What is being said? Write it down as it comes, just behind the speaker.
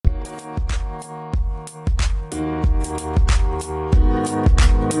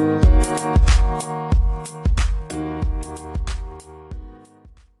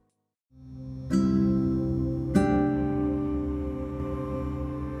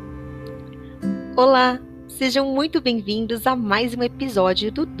Olá, sejam muito bem-vindos a mais um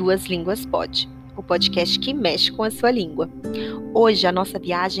episódio do Duas Línguas Pod, o podcast que mexe com a sua língua. Hoje a nossa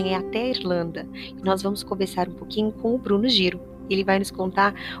viagem é até a Irlanda e nós vamos conversar um pouquinho com o Bruno Giro. Ele vai nos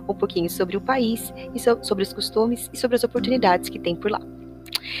contar um pouquinho sobre o país, e sobre os costumes e sobre as oportunidades que tem por lá.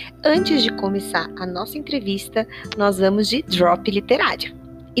 Antes de começar a nossa entrevista, nós vamos de drop literário.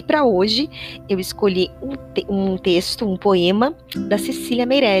 E para hoje eu escolhi um texto, um poema da Cecília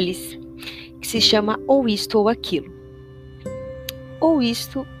Meirelles, que se chama Ou Isto ou Aquilo. Ou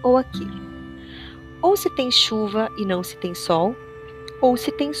isto ou aquilo. Ou se tem chuva e não se tem sol, ou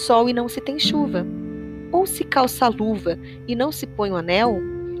se tem sol e não se tem chuva. Ou se calça a luva e não se põe o anel,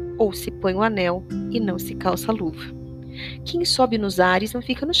 ou se põe o anel e não se calça a luva. Quem sobe nos ares não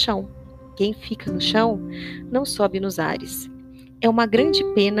fica no chão. Quem fica no chão não sobe nos ares. É uma grande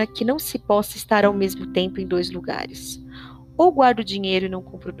pena que não se possa estar ao mesmo tempo em dois lugares. Ou guardo dinheiro e não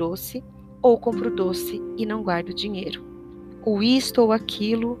compro doce, ou compro doce e não guardo dinheiro. Ou isto ou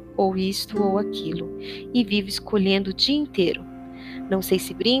aquilo, ou isto ou aquilo. E vivo escolhendo o dia inteiro. Não sei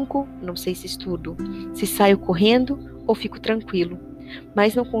se brinco, não sei se estudo, se saio correndo ou fico tranquilo.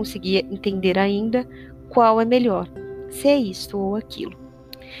 Mas não conseguia entender ainda qual é melhor, se é isto ou aquilo.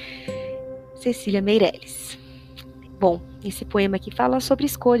 Cecília Meirelles. Bom, esse poema aqui fala sobre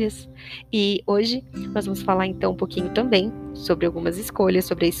escolhas. E hoje nós vamos falar então um pouquinho também sobre algumas escolhas,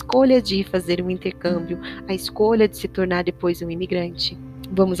 sobre a escolha de fazer um intercâmbio, a escolha de se tornar depois um imigrante.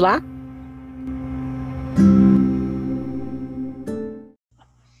 Vamos lá?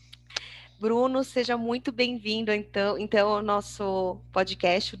 Bruno, seja muito bem-vindo então ao nosso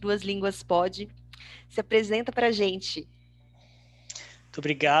podcast, Duas Línguas Pod. Se apresenta para a gente. Muito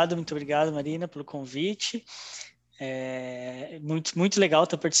obrigado, Marina, pelo convite. Muito legal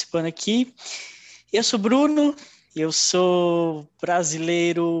estar participando aqui. Eu sou Bruno, eu sou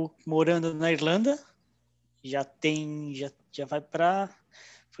brasileiro morando na Irlanda. Já vai para...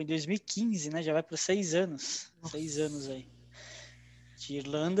 Foi em 2015, né? Já vai para 6 anos. Nossa. 6 anos aí de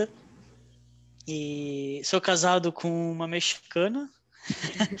Irlanda. E sou casado com uma mexicana.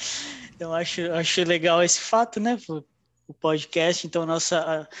 Eu acho legal esse fato, né? O podcast, então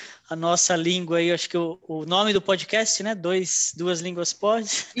a nossa língua aí, acho que o nome do podcast, né? Duas Línguas Pod.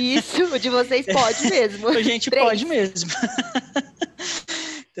 Isso, o de vocês pode mesmo. A gente 3. Pode mesmo.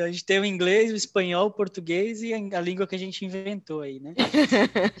 Então a gente tem o inglês, o espanhol, o português e a língua que a gente inventou aí, né?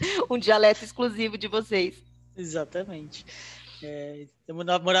 Um dialeto exclusivo de vocês. Exatamente. Eu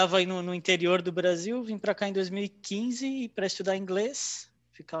morava aí no interior do Brasil, vim para cá em 2015 para estudar inglês,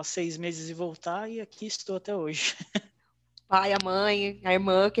 ficar 6 meses e voltar, e aqui estou até hoje. Pai, a mãe, a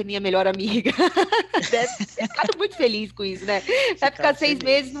irmã, que é minha melhor amiga, deve ter ficado muito feliz com isso, né? Vai ficar 6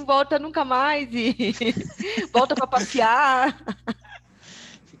 meses, não volta nunca mais e volta para passear.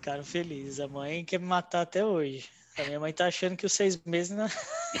 Ficaram felizes. A mãe quer me matar até hoje. A minha mãe tá achando que os 6 meses não...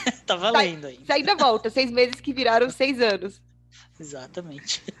 tá valendo ainda. Você ainda volta, 6 meses que viraram 6 anos.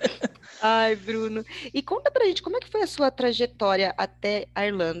 Exatamente. Ai, Bruno. E conta pra gente, como é que foi a sua trajetória até a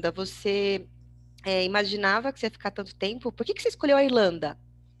Irlanda? Você imaginava que você ia ficar tanto tempo? Por que você escolheu a Irlanda?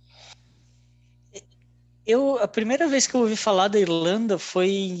 A primeira vez que eu ouvi falar da Irlanda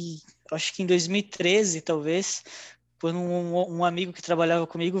foi, acho que em 2013, talvez, quando um amigo que trabalhava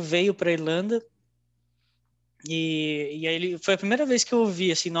comigo veio para a Irlanda. E aí foi a primeira vez que eu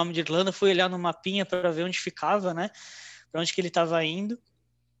ouvi esse nome de Irlanda, fui olhar no mapinha para ver onde ficava, né? Para onde que ele estava indo.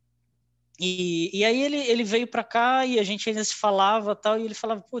 E aí ele veio para cá e a gente ainda se falava tal, e ele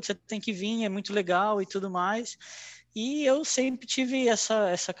falava, putz, você tem que vir, é muito legal e tudo mais. E eu sempre tive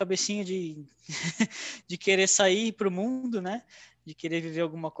essa cabecinha de, de querer sair para o mundo, né? De querer viver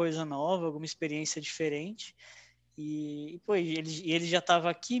alguma coisa nova, alguma experiência diferente. Pô, ele já estava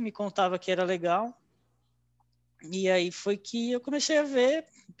aqui, me contava que era legal. E aí foi que eu comecei a ver,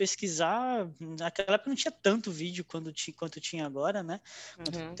 pesquisar. Naquela época não tinha tanto vídeo quanto tinha agora, né?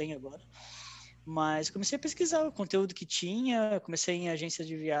 Quanto tem agora. Mas comecei a pesquisar o conteúdo que tinha, comecei em agência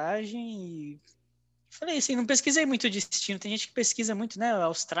de viagem e falei assim, não pesquisei muito destino. Tem gente que pesquisa muito, né?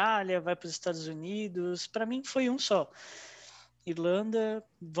 Austrália, vai para os Estados Unidos. Para mim foi um só. Irlanda,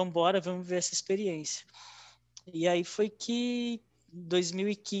 vamos ver essa experiência. E aí foi que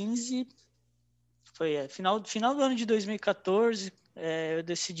 2015... Foi final do ano de 2014, eu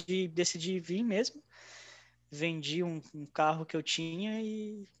decidi vir mesmo. Vendi um carro que eu tinha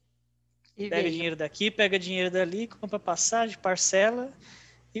e pega dinheiro daqui, pega dinheiro dali, compra passagem, parcela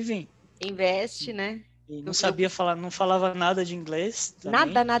e vim. Investe, né? E não sabia falar, não falava nada de inglês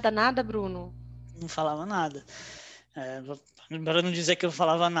também. Nada, Bruno? Não falava nada. Para não dizer que eu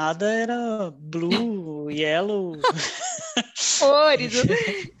falava nada, era blue, yellow... Cores.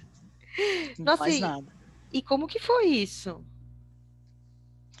 Nossa, mais nada. e como que foi isso?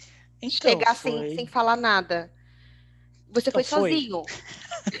 Então, Chegar sem falar nada. Você então foi foi. sozinho?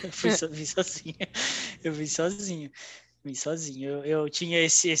 Vim sozinho. Eu vim sozinho. Vim sozinho. Eu tinha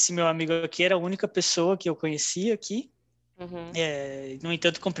esse meu amigo aqui, era a única pessoa que eu conhecia aqui. Uhum. No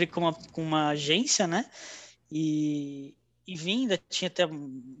entanto, comprei com uma agência, né? E, e vim, ainda tinha até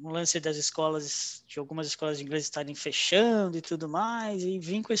um lance das escolas, de algumas escolas de inglês estarem fechando e tudo mais, e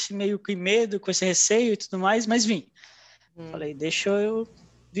vim com esse meio que medo, com esse receio e tudo mais, mas vim. Uhum. Falei, deixa eu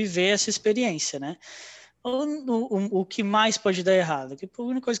viver essa experiência, né? O que mais pode dar errado? A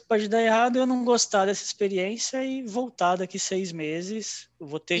única coisa que pode dar errado é eu não gostar dessa experiência e voltar daqui 6 meses. Eu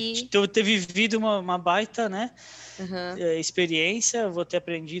vou ter vivido uma baita, né, Uhum. experiência, vou ter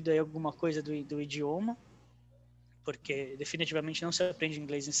aprendido aí alguma coisa do idioma, porque definitivamente não se aprende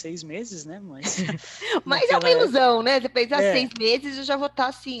inglês em 6 meses, né? Mas Mas é uma naquela época. ilusão, né? Você pensa, É, 6 meses eu já vou estar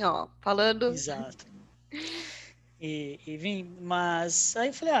assim, ó, falando. exato. E vim, mas aí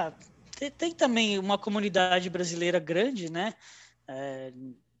eu falei, tem também uma comunidade brasileira grande, né?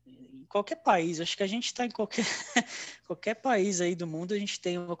 Em qualquer país, acho que a gente está em qualquer, qualquer país aí do mundo, a gente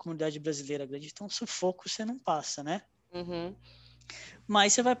tem uma comunidade brasileira grande, então sufoco você não passa, né? Uhum.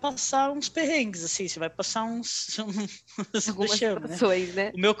 Mas você vai passar uns perrengues, assim, você vai passar uns Algumas vexame, né? situações,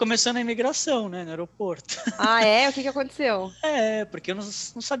 né? O meu começou na imigração, né, no aeroporto. Ah, é? O que que aconteceu? Porque eu não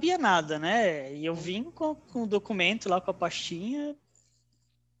sabia nada, né? E eu Uhum. vim com o documento lá, com a pastinha,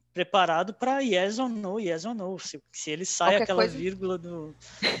 preparado para yes or no. Se ele sai Qualquer aquela coisa. vírgula do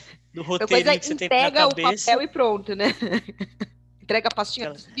Qualquer coisa, roteirinho que você tem na entrega o papel cabeça, e pronto, né? Entrega a pastinha,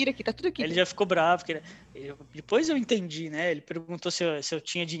 aquela, tira aqui, tá tudo aqui ele dentro. já ficou bravo. Depois eu entendi, né? Ele perguntou se eu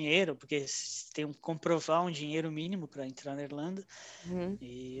tinha dinheiro, porque tem um comprovar um dinheiro mínimo para entrar na Irlanda. Uhum.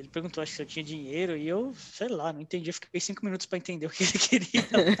 E ele perguntou acho que se eu tinha dinheiro, e eu, sei lá, não entendi. Eu fiquei 5 minutos para entender o que ele queria.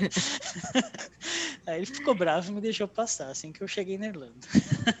 Aí ele ficou bravo e me deixou passar, assim que eu cheguei na Irlanda.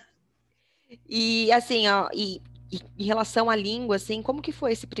 E assim, ó, e em relação à língua, assim, como que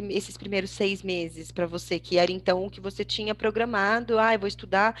foi esses primeiros 6 meses para você, que era então o que você tinha programado? Ah, eu vou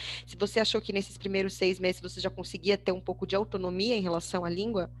estudar. Se você achou que nesses primeiros 6 meses você já conseguia ter um pouco de autonomia em relação à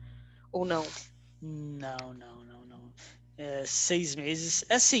língua, ou não? Não. 6 meses.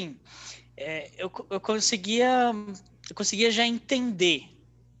 Assim, eu conseguia já entender.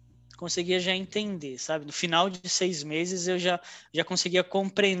 Conseguia já entender, sabe? No final de 6 meses eu já conseguia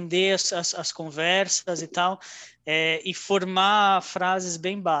compreender as conversas e tal, e formar frases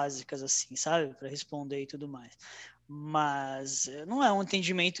bem básicas, assim, sabe? Para responder e tudo mais. Mas não é um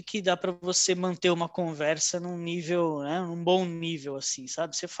entendimento que dá para você manter uma conversa num nível, né? Num bom nível, assim,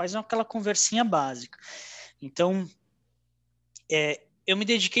 sabe? Você faz aquela conversinha básica. Então, eu me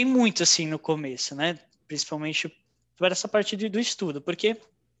dediquei muito, assim, no começo, né? Principalmente para essa parte do estudo, porque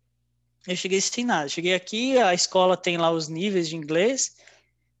eu cheguei sem nada. Cheguei aqui, a escola tem lá os níveis de inglês.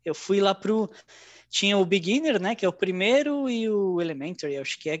 Eu fui lá tinha o beginner, né, que é o primeiro, e o elementary,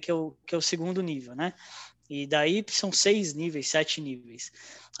 acho que é o segundo nível, né? E daí são 6 níveis, 7 níveis,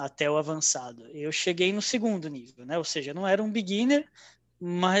 até o avançado. Eu cheguei no segundo nível, né? Ou seja, não era um beginner,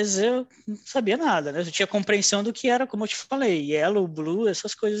 mas eu não sabia nada, né? Eu tinha compreensão do que era, como eu te falei, yellow, blue,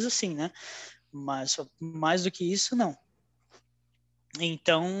 essas coisas assim, né? Mas mais do que isso, não.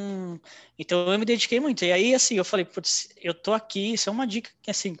 Então eu me dediquei muito. E aí, assim, eu falei, putz, eu tô aqui, isso é uma dica,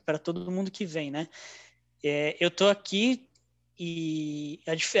 assim, para todo mundo que vem, né? Eu tô aqui e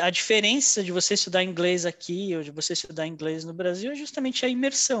a diferença de você estudar inglês aqui ou de você estudar inglês no Brasil é justamente a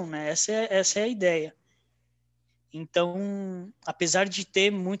imersão, né? Essa é a ideia. Então, apesar de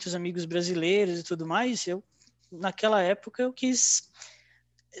ter muitos amigos brasileiros e tudo mais, naquela época, eu quis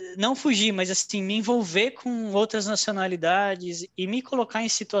não fugir, mas assim, me envolver com outras nacionalidades e me colocar em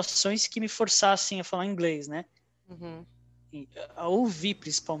situações que me forçassem a falar inglês, né? Uhum. A ouvir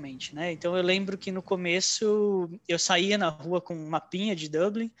principalmente, né? Então eu lembro que no começo eu saía na rua com um mapinha de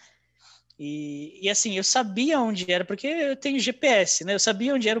Dublin e assim, eu sabia onde era, porque eu tenho GPS, né? Eu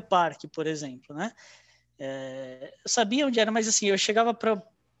sabia onde era o parque, por exemplo, né? Eu sabia onde era, mas assim, eu chegava para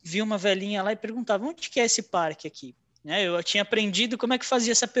ver uma velhinha lá e perguntava, onde que é esse parque aqui? Né? Eu tinha aprendido como é que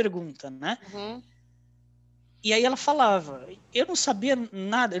fazia essa pergunta, né? Uhum. E aí ela falava. Eu não sabia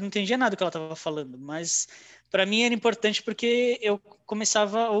nada, eu não entendia nada do que ela estava falando, mas para mim era importante porque eu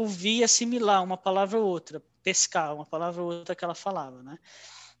começava a ouvir e assimilar uma palavra ou outra, pescar uma palavra ou outra que ela falava, né?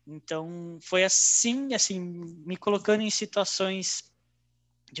 Então foi assim, me colocando em situações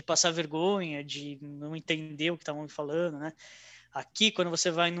de passar vergonha, de não entender o que estavam me falando, né? Aqui, quando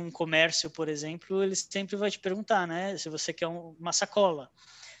você vai num comércio, por exemplo, eles sempre vai te perguntar, né? Se você quer uma sacola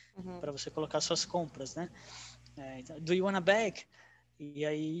Uhum. para você colocar suas compras, né? Então, do you want a bag? E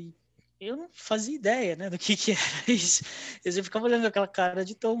aí eu não fazia ideia, né, do que era isso. Eu ficava olhando com aquela cara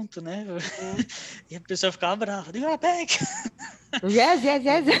de tonto, né? E a pessoa ficava brava. You are back! Yes, yes,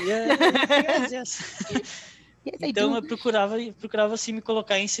 yes. Yes, yes. Yes, I Então do. eu procurava assim me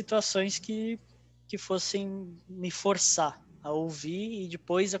colocar em situações que fossem me forçar a ouvir e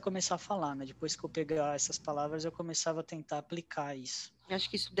depois a começar a falar, né? Depois que eu pegar essas palavras, eu começava a tentar aplicar isso. Acho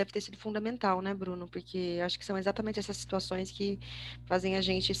que isso deve ter sido fundamental, né, Bruno? Porque acho que são exatamente essas situações que fazem a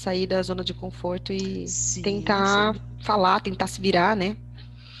gente sair da zona de conforto e Sim, tentar falar, tentar se virar, né?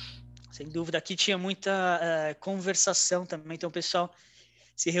 sem dúvida. Aqui tinha muita conversação também, então o pessoal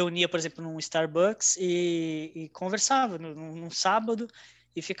se reunia, por exemplo, num Starbucks e conversava num sábado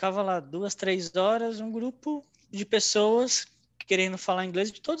e ficava lá 2, 3 horas, um grupo de pessoas querendo falar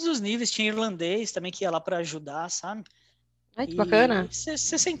inglês de todos os níveis, tinha irlandês também que ia lá para ajudar, sabe? Ai, que E bacana. você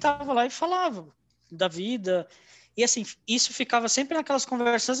sentava lá e falava da vida. E assim, isso ficava sempre naquelas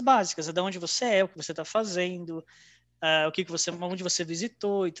conversas básicas, de onde você é, o que você está fazendo, o que você, onde você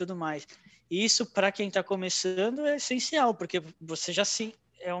visitou e tudo mais. E isso, para quem está começando, é essencial, porque você já se.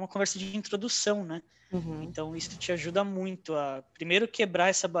 É uma conversa de introdução, né? Uhum. Então, isso te ajuda muito a, primeiro, quebrar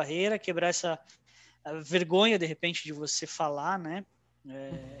essa barreira, quebrar essa vergonha, de repente, de você falar, né?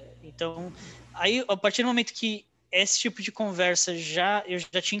 Então, aí, a partir do momento que esse tipo de conversa eu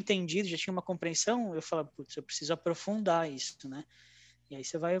já tinha entendido, já tinha uma compreensão, eu falava, putz, eu preciso aprofundar isso, né? E aí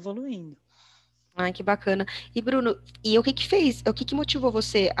você vai evoluindo. Ai, que bacana. E Bruno, e o que que fez, o que que motivou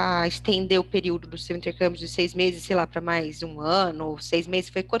você a estender o período do seu intercâmbio de 6 meses, sei lá, para mais um ano, ou 6 meses?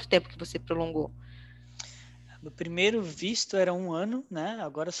 Foi quanto tempo que você prolongou? Meu primeiro visto era 1 ano, né?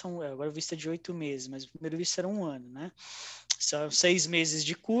 Agora o visto é de 8 meses, mas o primeiro visto era 1 ano, né? São 6 meses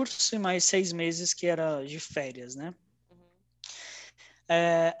de curso e mais 6 meses que era de férias, né?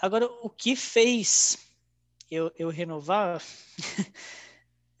 Agora, o que fez eu renovar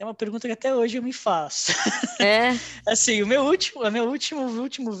é uma pergunta que até hoje eu me faço. É? Assim, o meu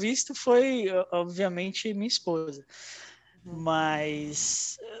último visto foi, obviamente, minha esposa. Uhum.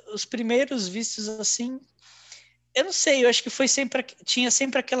 Mas os primeiros vistos, assim, eu não sei, eu acho que tinha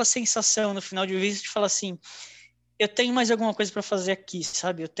sempre aquela sensação no final de visto de falar assim, eu tenho mais alguma coisa para fazer aqui,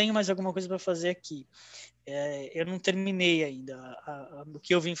 sabe? Eu tenho mais alguma coisa para fazer aqui. Eu não terminei ainda o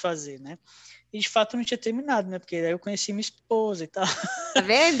que eu vim fazer, né? E de fato não tinha terminado, né? Porque aí eu conheci minha esposa e tal. Tá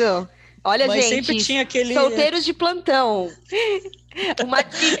vendo? Olha, Mas sempre gente, tinha aquele. solteiros de plantão. Uma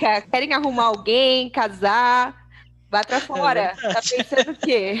dica: querem arrumar alguém, casar? Vai pra É fora. Tá verdade, pensando o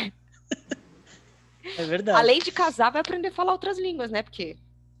quê? é verdade. Além de casar, vai aprender a falar outras línguas, né? Porque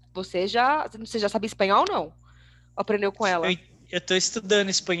você já sabe espanhol, não? Aprendeu com Eu, ela? eu tô estudando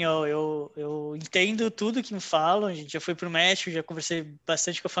espanhol, eu entendo tudo que me falam, a gente já foi pro México, já conversei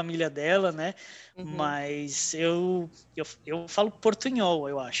bastante com a família dela, né? Uhum, Mas eu falo portunhol,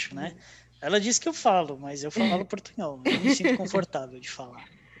 eu acho, né? uhum. Ela diz que eu falo, mas eu falo portunhol, eu não me sinto confortável de falar.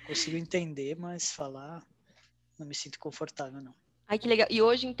 Eu consigo entender, mas falar não me sinto confortável, não. Ai, que legal. E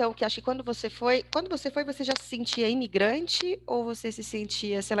hoje, então, que acho que quando você foi, você já se sentia imigrante ou você se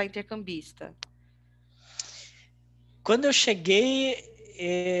sentia, sei lá, intercambista? Quando eu cheguei,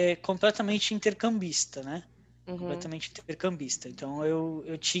 completamente intercambista, né? Uhum, Completamente intercambista. Então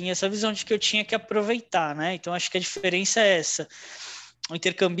eu tinha essa visão de que eu tinha que aproveitar, né? Então acho que a diferença é essa. O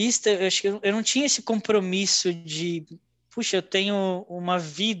intercambista, eu acho que eu não tinha esse compromisso de, puxa, eu tenho uma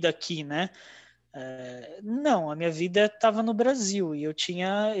vida aqui, né? Não, a minha vida estava no Brasil e eu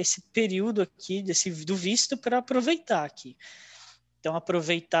tinha esse período aqui do visto para aproveitar aqui. Então,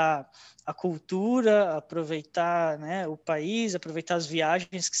 aproveitar a cultura, aproveitar, né, o país, aproveitar as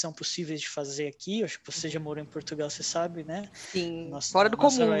viagens que são possíveis de fazer aqui. Eu acho que você já uhum. morou em Portugal, você sabe, né? A Sim, nossa, fora a do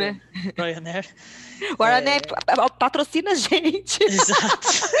nossa comum, né? Ryanair. O Arané patrocina a gente. Exato.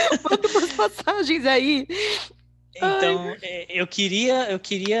 Manda umas passagens aí. Ai, Então, eu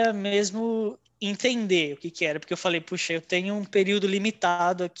queria mesmo entender o que era, porque eu falei, puxa, eu tenho um período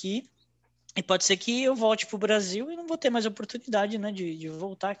limitado aqui, e pode ser que eu volte para o Brasil e não vou ter mais oportunidade, né, de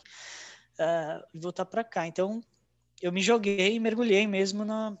voltar para cá. Então, eu me joguei e mergulhei mesmo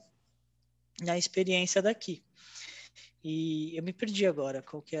na experiência daqui. E eu me perdi agora,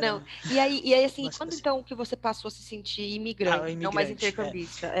 qual que não. era E aí, assim, uma quando situação. então que você passou a se sentir O imigrante, não mais imigrante,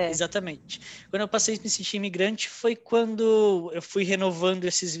 intercambista? É. exatamente. Quando eu passei a me sentir imigrante foi quando eu fui renovando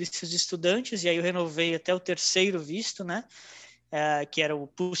esses vistos de estudantes, e aí eu renovei até o terceiro visto, né, que era o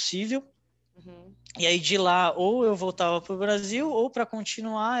possível. Uhum, E aí de lá, ou eu voltava para o Brasil, ou para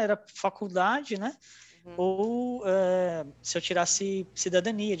continuar, era faculdade, né, uhum. ou se eu tirasse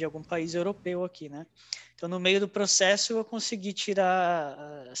cidadania de algum país europeu aqui, né. Então, no meio do processo, eu consegui tirar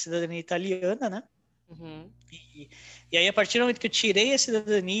a cidadania italiana, né, Uhum. E aí, a partir do momento que eu tirei a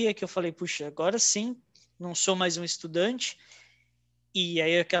cidadania, que eu falei, puxa, agora sim, não sou mais um estudante. E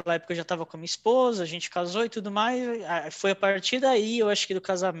aí, naquela época, eu já estava com a minha esposa, a gente casou e tudo mais. Foi a partir daí, eu acho que do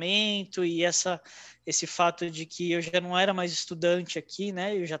casamento e esse fato de que eu já não era mais estudante aqui,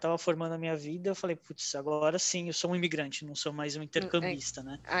 né? Eu já estava formando a minha vida. Eu falei, putz, agora sim, eu sou um imigrante, não sou mais um É. intercambista,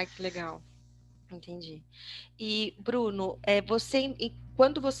 né? Ai, que legal. Entendi. E, Bruno,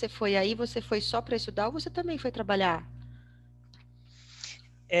 quando você foi aí, você foi só para estudar ou você também foi trabalhar?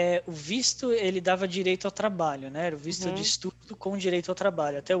 O visto, ele dava direito ao trabalho, né? Era o visto de Uhum. estudo com direito ao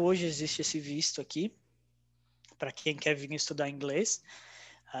trabalho. Até hoje existe esse visto aqui, para quem quer vir estudar inglês,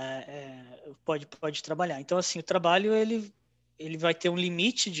 pode trabalhar. Então, assim, o trabalho, ele vai ter um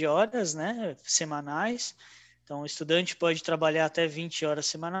limite de horas, né? Semanais. Então, o estudante pode trabalhar até 20 horas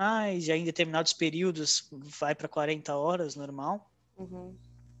semanais, e aí, em determinados períodos vai para 40 horas, normal. Uhum.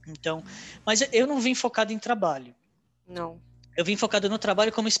 Então, mas eu não vim focado em trabalho. Não. Eu vim focado no trabalho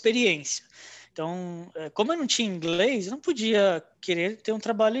como experiência. Então, como eu não tinha inglês, eu não podia querer ter um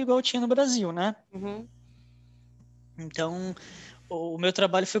trabalho igual eu tinha no Brasil, né? Uhum. Então, o meu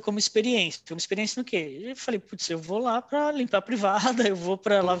trabalho foi como experiência. Uma experiência no quê? Eu falei, putz, eu vou lá para limpar a privada, eu vou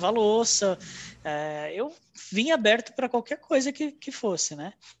para lavar louça. Eu vim aberto para qualquer coisa que fosse,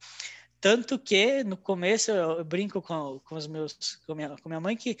 né? Tanto que, no começo, eu brinco com minha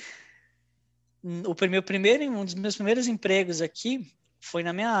mãe que um dos meus primeiros empregos aqui foi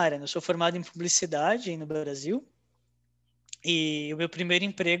na minha área, né? Eu sou formado em publicidade no Brasil, e o meu primeiro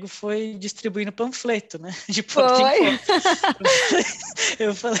emprego foi distribuindo panfleto, né? De porta em Foi. porta.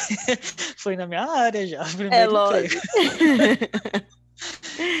 Eu falei, foi na minha área já, o É primeiro emprego. lógico.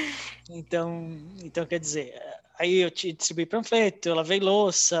 Então quer dizer, aí eu distribuí panfleto, eu lavei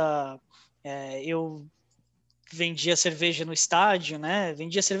louça, eu vendia cerveja no estádio, né?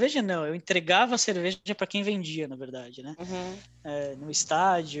 Vendia cerveja não, eu entregava a cerveja para quem vendia, na verdade, né? Uhum. No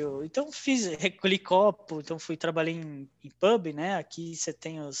estádio. Então recolhi copo, então trabalhei em pub, né? Aqui você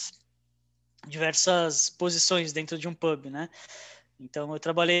tem diversas posições dentro de um pub, né? Então eu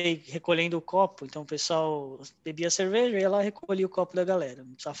trabalhei recolhendo o copo, então o pessoal bebia cerveja e ia lá recolhia o copo da galera,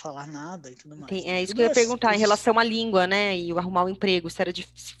 não precisava falar nada e tudo mais, né? É isso que Tudo eu ia perguntar em as... relação à língua, né? E o arrumar um emprego, se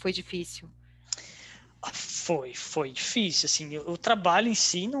foi difícil. Foi difícil, assim, o trabalho em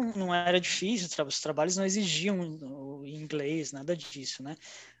si não era difícil, os trabalhos não exigiam o inglês, nada disso, né?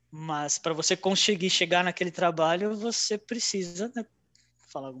 Mas para você conseguir chegar naquele trabalho, você precisa, né,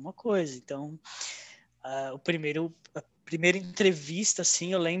 falar alguma coisa. Então, a primeira entrevista,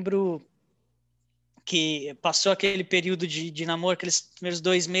 assim, eu lembro que passou aquele período de namoro, aqueles primeiros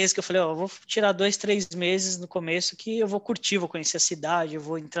 2 meses que eu falei, ó, vou tirar 2, 3 meses no começo que eu vou curtir, vou conhecer a cidade, eu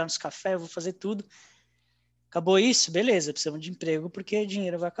vou entrar nos cafés, vou fazer tudo. Acabou isso? Beleza, precisamos de emprego porque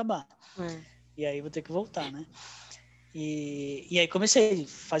dinheiro vai acabar. É. E aí vou ter que voltar, né? E aí comecei,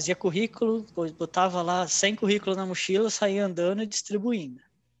 fazia currículo, botava lá 100 currículos na mochila, saía andando e distribuindo.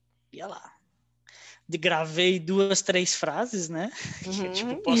 Ia lá. Gravei 2, 3 frases, né? Que é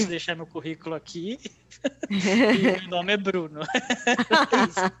tipo, Uhum. posso deixar meu currículo aqui e meu nome é Bruno. Era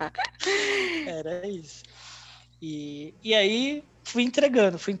isso. Era isso. E aí fui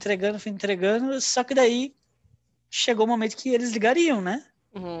entregando, só que daí chegou o momento que eles ligariam, né?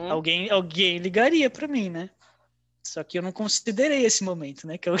 Uhum. Alguém ligaria para mim, né? Só que eu não considerei esse momento,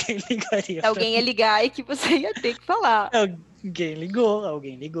 né? Que alguém ligaria para Alguém ia mim. ligar e que você ia ter que falar. Alguém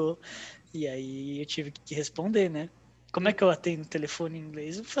ligou. E aí eu tive que responder, né? Como é que eu atendo o telefone em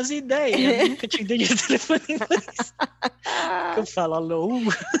inglês? Eu não fazia ideia, eu nunca tinha entendido o telefone em inglês. Que eu falo, alô?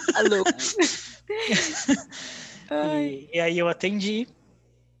 Alô? Ai. E aí eu atendi.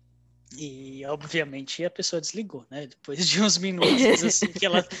 E, obviamente, a pessoa desligou, né? Depois de uns minutos, assim, que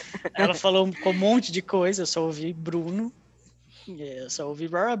ela falou com um monte de coisa, eu só ouvi Bruno, eu só ouvi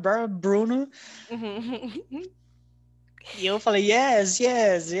Bruno, Uhum. e eu falei, yes,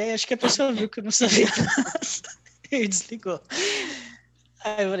 yes, e aí acho que a pessoa viu que eu não sabia nada e desligou.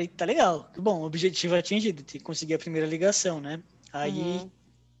 Aí eu falei, tá legal, bom, objetivo atingido, conseguir a primeira ligação, né? Aí, Uhum.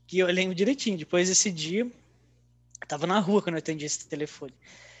 que eu lembro direitinho, depois desse dia, eu tava na rua quando eu atendi esse telefone.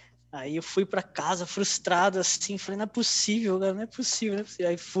 Aí eu fui para casa frustrado, assim, falei, não é possível, cara, não é possível, não é possível.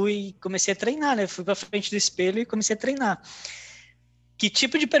 Aí comecei a treinar, né? Fui para frente do espelho e comecei a treinar. Que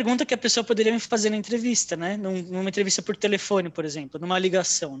tipo de pergunta que a pessoa poderia me fazer na entrevista, né? Numa entrevista por telefone, por exemplo, numa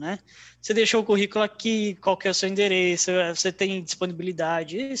ligação, né? Você deixou o currículo aqui, qual que é o seu endereço, você tem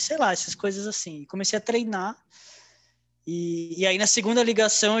disponibilidade, sei lá, essas coisas assim. Comecei a treinar. E aí na segunda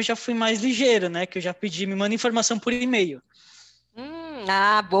ligação eu já fui mais ligeiro, né? Que eu já pedi, me manda informação por e-mail.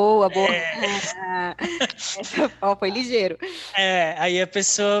 Boa, boa. Ó, foi ligeiro. Aí a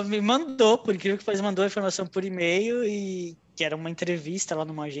pessoa me mandou, por incrível que pareça, mandou a informação por e-mail, e que era uma entrevista lá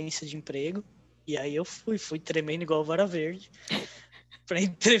numa agência de emprego. E aí eu fui tremendo igual vara verde para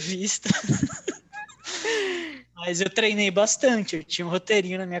entrevista. Mas eu treinei bastante, eu tinha um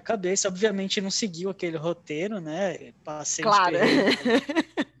roteirinho na minha cabeça. Obviamente não seguiu aquele roteiro, né? Passei uns Claro. perrengues,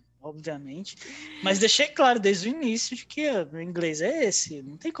 obviamente. Mas deixei claro desde o início de que o inglês é esse,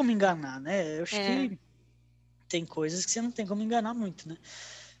 não tem como enganar, né? Eu acho que tem coisas que você não tem como enganar muito, né?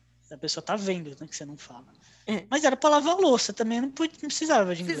 A pessoa tá vendo, né, que você não fala. Mas era para lavar louça também, não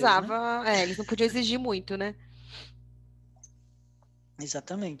precisava de inglês, né? Precisava, eles não podiam exigir muito, né?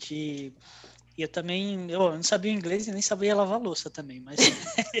 Exatamente. E eu também, eu não sabia inglês e nem sabia lavar louça também, mas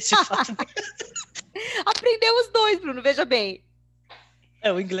esse fato... Aprendeu os dois, Bruno, veja bem.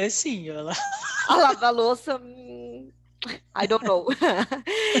 O inglês sim. A lavar louça, I don't know.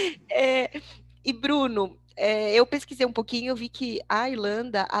 E Bruno, eu pesquisei um pouquinho, eu vi que a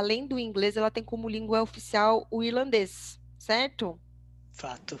Irlanda, além do inglês, ela tem como língua oficial o irlandês, certo?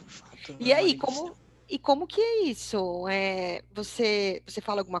 Fato. E aí, como que é isso? Você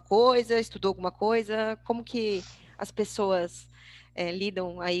fala alguma coisa, estudou alguma coisa? Como que as pessoas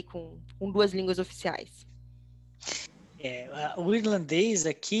lidam aí com duas línguas oficiais? O irlandês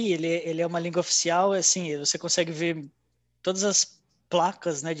aqui, ele é uma língua oficial, assim, você consegue ver todas as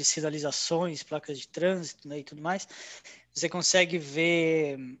placas, né, de sinalizações, placas de trânsito, né, e tudo mais. Você consegue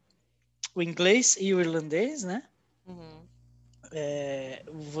ver o inglês e o irlandês, né? Uhum.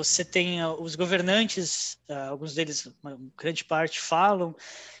 Você tem os governantes, alguns deles, uma grande parte, falam.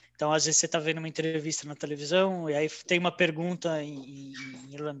 Então, às vezes você está vendo uma entrevista na televisão e aí tem uma pergunta em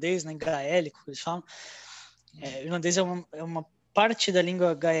irlandês, né, em gaélico, eles falam. Irlandês é uma parte da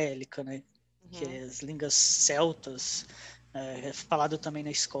língua gaélica, né? Que é as línguas celtas, é falado também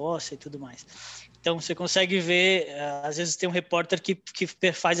na Escócia e tudo mais. Então, você consegue ver, às vezes tem um repórter que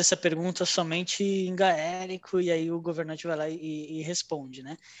faz essa pergunta somente em gaélico e aí o governante vai lá e responde,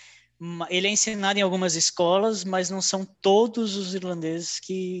 né? Ele é ensinado em algumas escolas, mas não são todos os irlandeses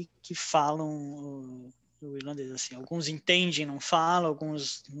que falam o irlandês. Assim. Alguns entendem, não falam,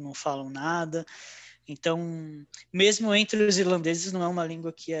 alguns não falam nada. Então, mesmo entre os irlandeses, não é uma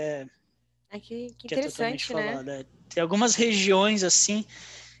língua que é Que totalmente interessante, né? falada. Tem algumas regiões assim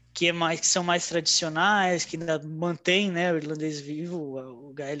que são mais tradicionais, que ainda mantém, né, o irlandês vivo,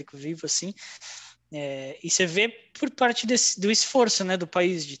 o gaélico vivo, assim. E você vê por parte do esforço, né, do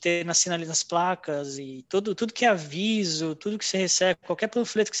país de ter nas placas e tudo que é aviso, tudo que você recebe, qualquer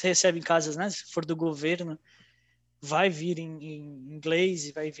panfleto que você recebe em casas, né, se for do governo, vai vir em inglês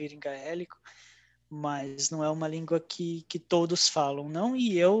e vai vir em gaélico. Mas não é uma língua que todos falam, não,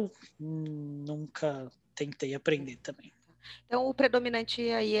 e eu nunca tentei aprender também. Então, o predominante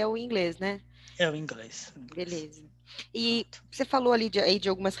aí é o inglês, né? É o inglês. Beleza. E você falou ali de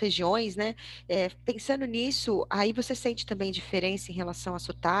algumas regiões, né? Pensando nisso, aí você sente também diferença em relação a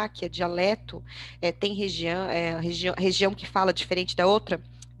sotaque, a dialeto? Tem região que fala diferente da outra?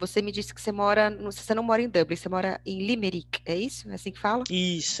 Você me disse que você não mora em Dublin, você mora em Limerick, é isso? É assim que fala?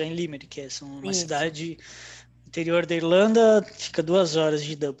 Isso, é em Limerick, é uma Isso. cidade interior da Irlanda, fica 2 horas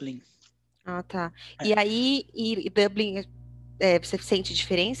de Dublin. Ah, tá. E aí, Dublin, você sente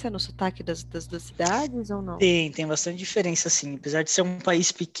diferença no sotaque das duas cidades ou não? Tem bastante diferença, sim. Apesar de ser um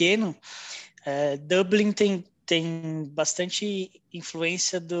país pequeno, Dublin tem bastante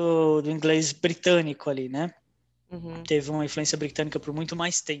influência do inglês britânico ali, né? Uhum. Teve uma influência britânica por muito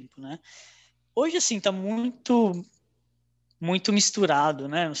mais tempo, né? Hoje, assim, tá muito misturado,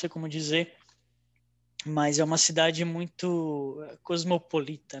 né? Não sei como dizer, mas é uma cidade muito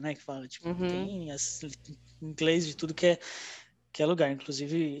cosmopolita, né? Que fala, tipo, Uhum. tem inglês de tudo que é lugar,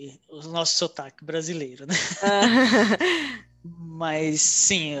 inclusive o nosso sotaque brasileiro, né? Mas,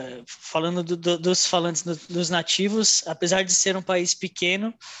 sim, falando dos falantes, dos nativos, apesar de ser um país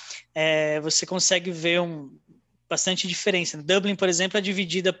pequeno, você consegue ver bastante diferença. Dublin, por exemplo, é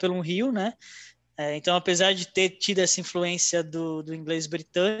dividida por um rio, né? Então, apesar de ter tido essa influência do inglês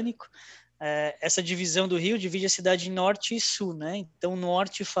britânico, essa divisão do rio divide a cidade em norte e sul, né? Então, o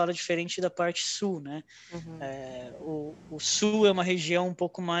norte fala diferente da parte sul, né? Uhum. O sul é uma região um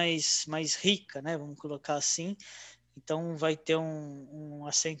pouco mais rica, né? Vamos colocar assim. Então, vai ter um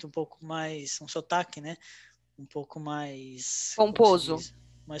acento um pouco mais, um sotaque, né? Um pouco mais, como se Pomposo. diz?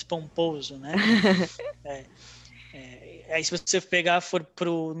 Mais pomposo, né? Aí, se você for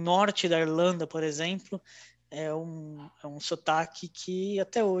para o norte da Irlanda, por exemplo, é um sotaque que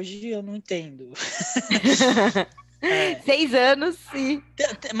até hoje eu não entendo. 6 anos e...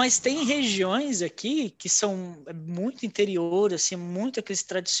 Mas tem regiões aqui que são muito interior, assim, muito aqueles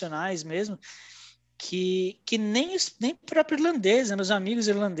tradicionais mesmo, que nem o próprio irlandês, né, os amigos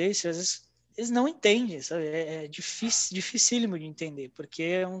irlandeses, às vezes eles não entendem, sabe? É difícil, dificílimo de entender, porque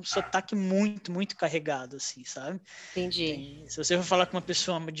é um sotaque muito, muito carregado, assim, sabe? Entendi. Se você for falar com uma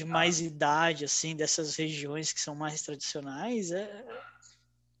pessoa de mais idade, assim, dessas regiões que são mais tradicionais,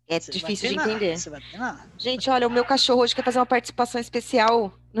 É você vai difícil de penar, entender. você vai penar. Gente, olha, o meu cachorro hoje quer fazer uma participação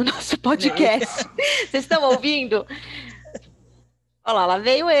especial no nosso podcast. Vocês estão ouvindo? Olha lá, lá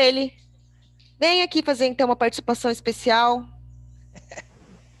veio ele. Vem aqui fazer então uma participação especial.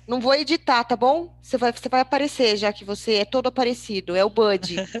 Não vou editar, tá bom? Você vai aparecer, já que você é todo aparecido. É o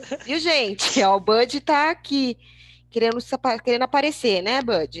Bud. Viu, gente? Ó, o Bud tá aqui, querendo aparecer, né,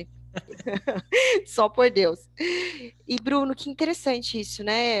 Bud? Só por Deus. E, Bruno, que interessante isso,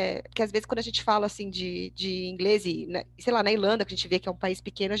 né? Porque às vezes quando a gente fala assim de inglês e, né, sei lá, na Irlanda, que a gente vê que é um país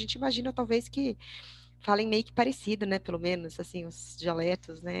pequeno, a gente imagina talvez que falem meio que parecido, né? Pelo menos, assim, os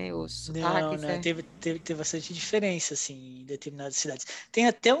dialetos, né? Os Não, sotaques, não, é. teve bastante diferença, assim, em determinadas cidades. Tem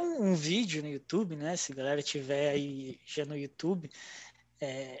até um vídeo no YouTube, né, se a galera tiver aí já no YouTube,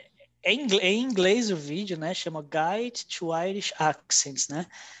 é em inglês o vídeo, né, chama Guide to Irish Accents, né,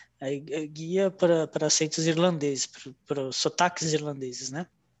 guia para acentos irlandeses, para os sotaques irlandeses, né.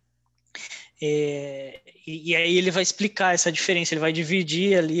 E aí ele vai explicar essa diferença, ele vai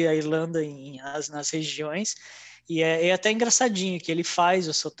dividir ali a Irlanda nas regiões, e é até engraçadinho que ele faz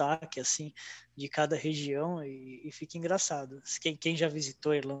o sotaque, assim, de cada região, e fica engraçado. Quem já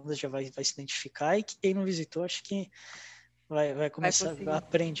visitou a Irlanda já vai se identificar, e quem não visitou, acho que vai Vai começar, conseguir.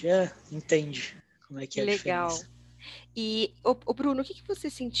 aprende, entende como é Que que é a legal. diferença. E, ô, Bruno, o que que você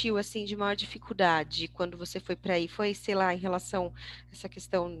sentiu assim de maior dificuldade quando você foi para aí? Foi, sei lá, em relação a essa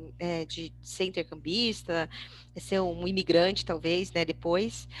questão de ser intercambista, ser um imigrante, talvez, né,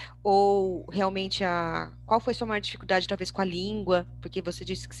 depois? Ou realmente qual foi a sua maior dificuldade, talvez, com a língua? Porque você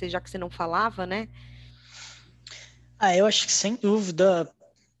disse que já que você não falava, né? Eu acho que sem dúvida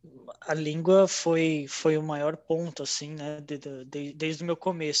a língua foi o maior ponto, assim, né, desde o meu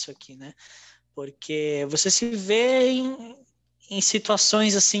começo aqui, né? Porque você se vê em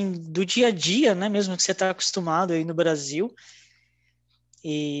situações assim do dia a dia, né? Mesmo que você está acostumado aí no Brasil,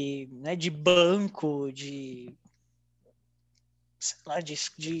 e né, de banco, sei lá, Coisa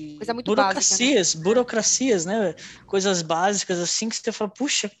de muito básica, né? burocracias, né? Coisas básicas assim que você fala,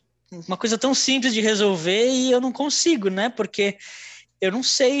 puxa, uma coisa tão simples de resolver e eu não consigo, né? Porque eu não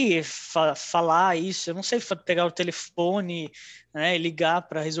sei falar isso, eu não sei pegar o telefone, né, e ligar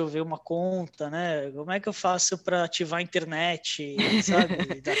para resolver uma conta, né? Como é que eu faço para ativar a internet,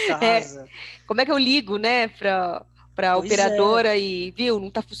 sabe, da É, casa? como é que eu ligo, né, para Pois é. operadora e, viu, não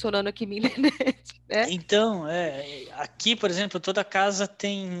está funcionando aqui minha internet, né? Então, aqui, por exemplo, toda casa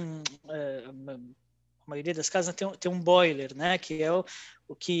tem, a maioria das casas tem um boiler, né, que é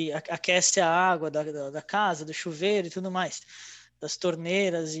o que aquece a água da casa, do chuveiro e tudo mais, das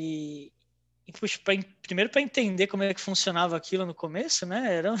torneiras e puxa, primeiro para entender como é que funcionava aquilo no começo,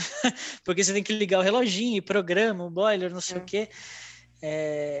 né? Porque você tem que ligar o reloginho, programa, o boiler, não sei o É. quê.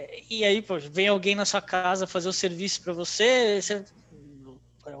 E aí, pô, vem alguém na sua casa fazer o serviço para você,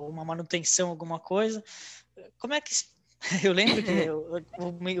 uma manutenção, alguma coisa. Como é que eu lembro que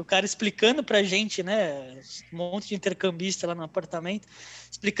o cara explicando pra gente, né, um monte de intercambista lá no apartamento,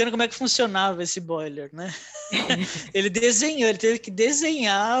 explicando como é que funcionava esse boiler, né? Ele teve que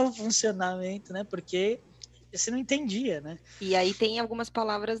desenhar o funcionamento, né? Porque você não entendia, né? E aí tem algumas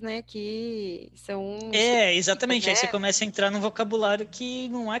palavras, né, que são específicas, Exatamente. Aí você né? começa a entrar num vocabulário que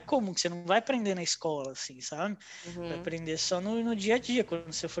não é comum, que você não vai aprender na escola, assim, sabe? Vai Uhum. aprender só no dia a dia,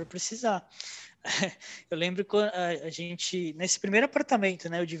 quando você for precisar. Eu lembro que a gente, nesse primeiro apartamento,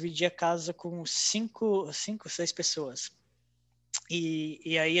 né, eu dividi a casa com cinco, seis pessoas.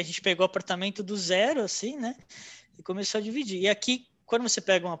 E aí a gente pegou o apartamento do zero, assim, né, e começou a dividir. E aqui, quando você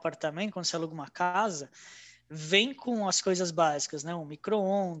pega um apartamento, quando você aluga uma casa, vem com as coisas básicas, né, um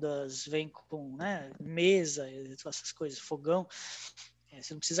micro-ondas, vem com, né, mesa, essas coisas, fogão.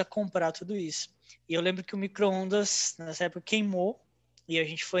 Você não precisa comprar tudo isso. E eu lembro que o micro-ondas, nessa época, queimou, e a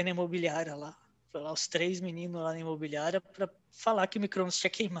gente foi na imobiliária lá, foi lá os três meninos lá na imobiliária para falar que o micro-ondas tinha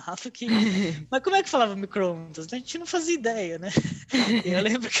queimado. Mas como é que falava micro-ondas? A gente não fazia ideia, né? E eu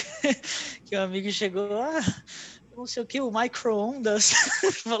lembro que um amigo chegou, não sei o que, o micro-ondas,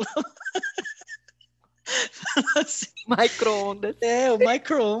 falou assim, Micro-ondas. o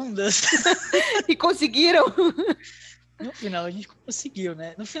micro-ondas. E conseguiram? No final a gente conseguiu,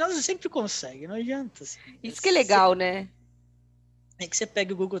 né? No final você sempre consegue, não adianta. Assim. Isso que é legal, né? É que você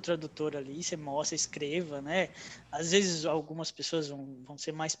pega o Google Tradutor ali, você mostra, escreva, né? Às vezes algumas pessoas vão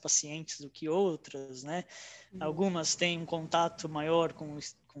ser mais pacientes do que outras, né? Uhum. Algumas têm um contato maior com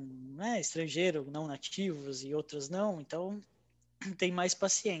com né, estrangeiro, não nativos e outras não, então tem mais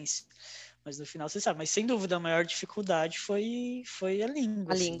paciência. Mas no final você sabe. Mas sem dúvida a maior dificuldade foi a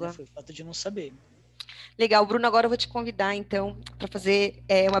língua, A assim, né? língua. Foi o fato de não saber. Legal, Bruno, agora eu vou te convidar, então, para fazer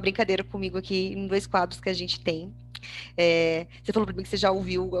uma brincadeira comigo aqui em 2 quadros que a gente tem. Você falou para mim que você já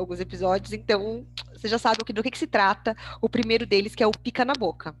ouviu alguns episódios, então você já sabe do que se trata. O primeiro deles, que é o pica na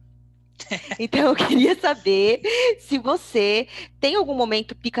boca. Então, eu queria saber se você tem algum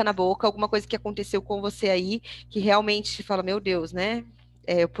momento pica na boca, alguma coisa que aconteceu com você aí, que realmente te fala, meu Deus, né?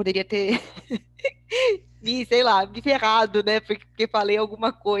 Eu poderia ter sei lá, me ferrado, né? Porque falei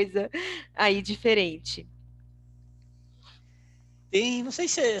alguma coisa aí diferente. Tem, não sei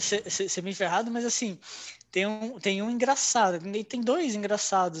se é meio ferrado, mas assim, tem um engraçado, tem dois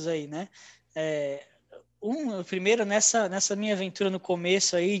engraçados aí, né? O primeiro, nessa minha aventura no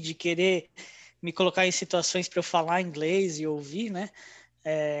começo aí, de querer me colocar em situações para eu falar inglês e ouvir, né?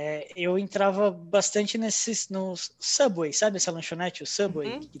 Eu entrava bastante no Subway, sabe essa lanchonete, o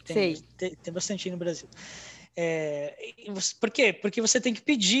Subway, que Sei. tem bastante aí no Brasil. Por quê? Porque você tem que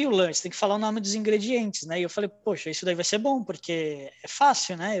pedir o lanche, tem que falar o nome dos ingredientes, né? E eu falei, poxa, isso daí vai ser bom, porque é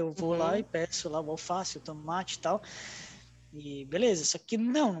fácil, né? Eu vou lá e peço lá o alface, o tomate e tal. E beleza, só que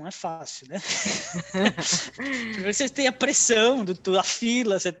não é fácil, né? Primeiro você tem a pressão a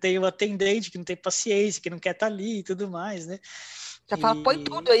fila, você tem o atendente que não tem paciência, que não quer estar ali e tudo mais, né? Já fala, põe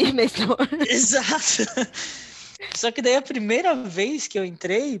tudo aí mesmo. Exato. Só que daí a primeira vez que eu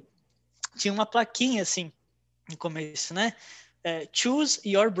entrei, tinha uma plaquinha assim, no começo, né? Choose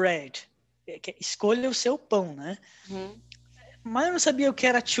your bread. Escolha o seu pão, né? Mas eu não sabia o que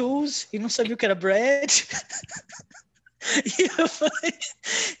era choose e não sabia o que era bread.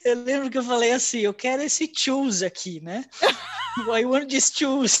 E eu lembro que eu falei assim, eu quero esse choose aqui, né? I want this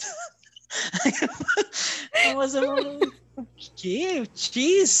choose. Mas eu falei, o quê? O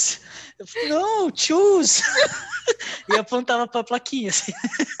cheese? Eu falei, não, choose. E apontava para a plaquinha assim.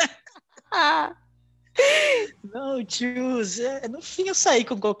 Não, choose. No fim eu saí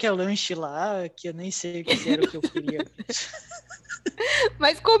com qualquer lanche lá, que eu nem sei o que era o que eu queria.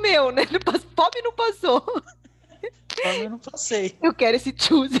 Mas comeu, né? Fome não passou. Fome eu não passei. Eu quero esse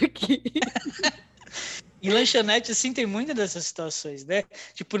choose aqui. Em lanchonete, assim, tem muitas dessas situações, né?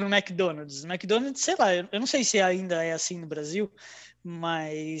 Tipo no McDonald's. McDonald's, sei lá, eu não sei se ainda é assim no Brasil,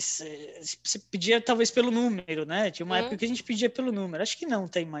 mas você pedia talvez pelo número, né? Tinha uma época que a gente pedia pelo número. Acho que não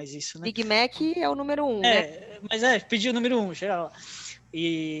tem mais isso, né? Big Mac é o número 1, né? Mas pedia o número 1, chegava lá.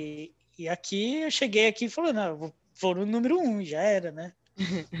 E aqui, eu cheguei aqui e falei, não, vou no número 1, já era, né?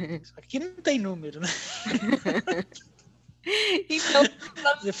 Aqui não tem número, né? Então,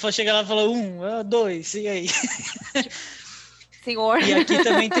 você for chegar lá e falar 1, 2, e aí? Senhor. E aqui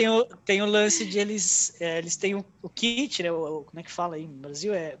também tem o lance de eles têm o kit, né? Como é que fala aí no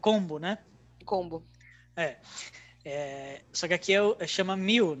Brasil? É combo, né? Combo. Só que aqui chama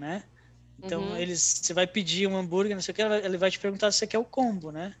meal, né? Então, você vai pedir um hambúrguer, não sei o que, ele vai te perguntar se você quer o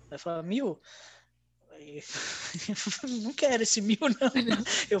combo, né? Vai falar meal? Não quero esse meal, não.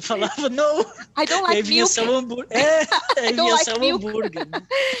 Eu falava, não. I don't like e aí vinha milk. só o hambúrguer. Aí vinha só o hambúrguer. Né?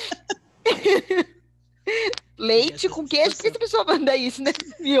 Leite com queijo? Por que essa pessoa manda isso, né?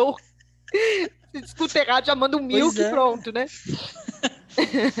 Milk. Se escuta errado, já manda um milk e pronto, né?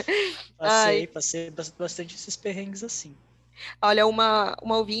 Passei bastante esses perrengues assim. Olha, uma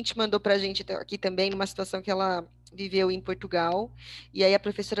ouvinte mandou pra gente aqui também, numa situação que ela viveu em Portugal, e aí a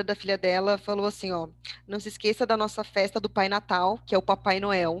professora da filha dela falou assim, ó, não se esqueça da nossa festa do Pai Natal, que é o Papai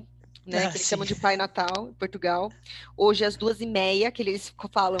Noel, né, que eles chamam de Pai Natal em Portugal, hoje às 2h30, que eles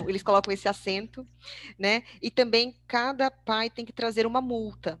colocam esse acento, né, e também cada pai tem que trazer uma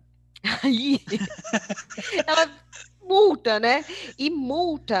multa. Aí, ela multa, né, e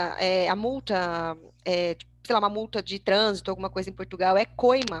a multa, sei lá, uma multa de trânsito, alguma coisa em Portugal, é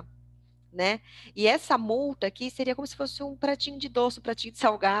coima, né? E essa multa aqui seria como se fosse um pratinho de doce, um pratinho de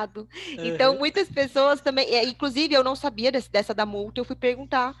salgado. Então, muitas pessoas também, inclusive eu não sabia dessa da multa, eu fui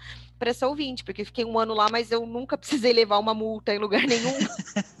perguntar para essa ouvinte, porque eu fiquei 1 ano lá, mas eu nunca precisei levar uma multa em lugar nenhum.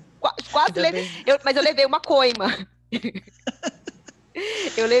 Quase levei, mas eu levei uma coima.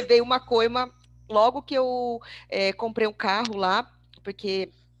 Eu levei uma coima logo que eu comprei um carro lá,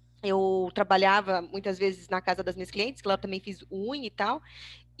 porque eu trabalhava muitas vezes na casa das minhas clientes, que lá eu também fiz unha e tal.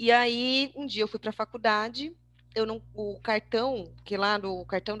 E aí, um dia eu fui para a faculdade, o cartão, que lá no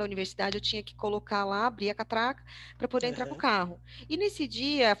cartão da universidade eu tinha que colocar lá, abrir a catraca para poder entrar com o carro. E nesse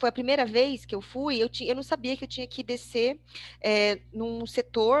dia, foi a primeira vez que eu fui, eu não sabia que eu tinha que descer num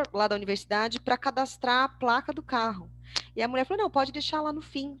setor lá da universidade para cadastrar a placa do carro. E a mulher falou, não, pode deixar lá no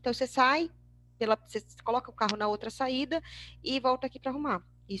fim. Então você sai, você coloca o carro na outra saída e volta aqui para arrumar.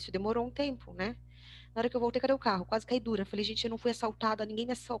 Isso demorou um tempo, né? Na hora que eu voltei, cadê o carro? Quase caí dura. Falei, gente, eu não fui assaltada, ninguém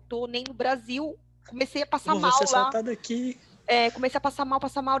me assaltou, nem no Brasil. Comecei a passar Como você mal lá. assaltado aqui? Comecei a passar mal.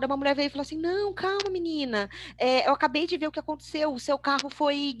 Daí uma mulher veio e falou assim: Não, calma, menina. Eu acabei de ver o que aconteceu. O seu carro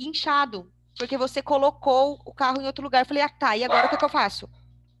foi guinchado, porque você colocou o carro em outro lugar. Eu falei: Ah, tá. E agora o que, é que eu faço?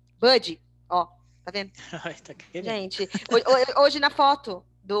 Bud, ó, tá vendo? Ai, tá querendo. Gente, hoje na foto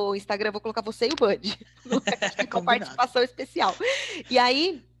do Instagram eu vou colocar você e o Bud. Uma Combinado. participação especial. E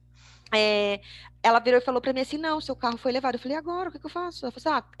aí, é, ela virou e falou pra mim assim: Não, seu carro foi levado. Eu falei: Agora, o que, é que eu faço? Ela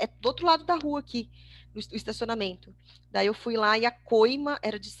falou assim: Ah, é do outro lado da rua aqui, no estacionamento. Daí eu fui lá e a coima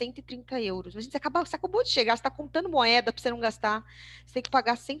era de 130 euros. Mas você acabou de chegar, você tá contando moeda pra você não gastar. Você tem que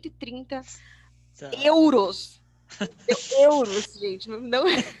pagar 130 Tá. euros. Euros, gente. Não,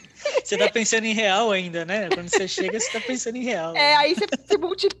 Você tá pensando em real ainda, né? Quando você chega, você tá pensando em real. aí você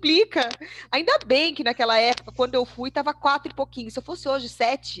multiplica. Ainda bem que naquela época, quando eu fui, tava 4 e pouquinho. Se eu fosse hoje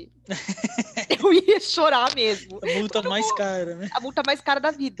 7, eu ia chorar mesmo. A multa mais cara, né? A multa mais cara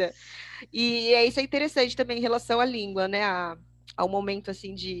da vida. E isso é interessante também em relação à língua, né? Ao momento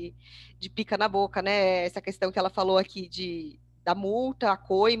assim de pica na boca, né? Essa questão que ela falou aqui da multa, a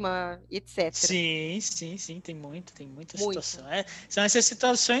coima, etc. Sim, tem muita Muito. situação. São essas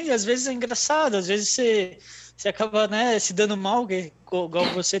situações, e às vezes é engraçado, às vezes você acaba, né, se dando mal, igual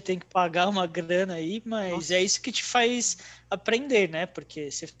você tem que pagar uma grana aí, mas é Nossa. isso que te faz aprender, né?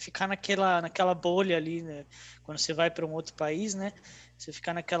 Porque você ficar naquela bolha ali, né? Quando você vai para um outro país, né? Você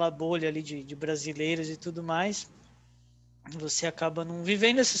ficar naquela bolha ali de brasileiros e tudo mais, você acaba não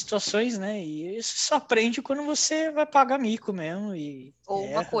vivendo essas situações, né? E isso só aprende quando você vai pagar mico mesmo e Ou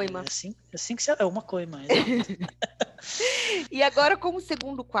uma erra. coima. É assim que você é uma coisa, exato. E agora, como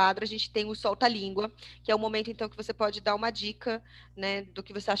segundo quadro, a gente tem o solta-língua, que é o momento, então, que você pode dar uma dica, né, do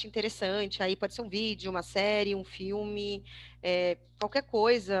que você acha interessante. Aí pode ser um vídeo, uma série, um filme, qualquer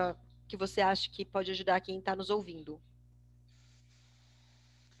coisa que você acha que pode ajudar quem está nos ouvindo.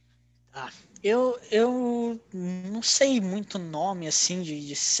 Ah, eu não sei muito nome assim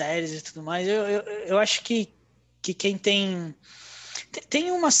de séries e tudo mais. Eu acho que quem tem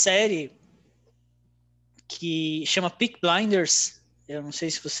uma série que chama Peaky Blinders. Eu não sei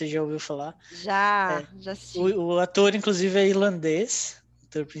se você já ouviu falar. Já assisti. O ator, inclusive, é irlandês. O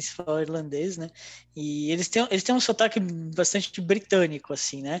ator principal é irlandês, né? E eles têm um sotaque bastante britânico,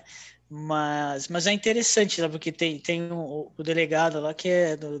 assim, né? Mas é interessante, sabe? Porque tem o delegado lá que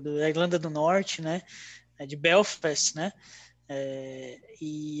é da Irlanda do Norte, né? É de Belfast, né?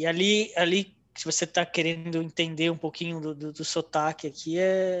 E ali, se você está querendo entender um pouquinho do sotaque aqui,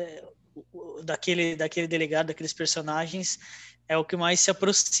 daquele delegado, daqueles personagens, é o que mais se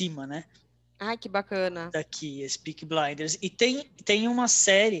aproxima, né? Ai, que bacana. Daqui, esse Peaky Blinders. E tem uma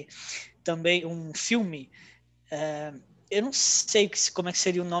série também, um filme, eu não sei como é que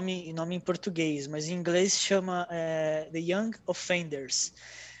seria o nome em português, mas em inglês chama The Young Offenders,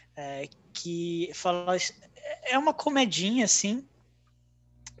 que fala, é uma comedinha, assim,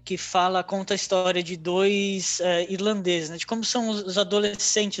 que conta a história de dois irlandeses, né, de como são os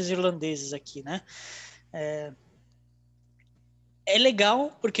adolescentes irlandeses aqui, né? É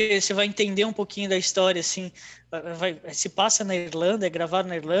legal porque você vai entender um pouquinho da história, assim, se passa na Irlanda, é gravado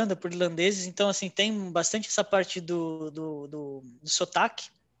na Irlanda por irlandeses, então, assim, tem bastante essa parte do sotaque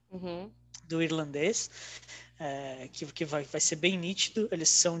Uhum. do irlandês, que vai ser bem nítido. Eles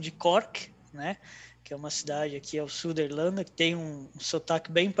são de Cork, né, que é uma cidade aqui ao sul da Irlanda, que tem um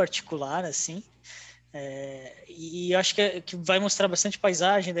sotaque bem particular, assim, e acho que vai mostrar bastante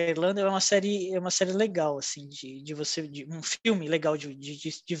paisagem da Irlanda. É uma série legal, assim, um filme legal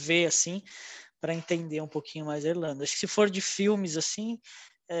de ver, assim, para entender um pouquinho mais a Irlanda. Acho que se for de filmes, assim,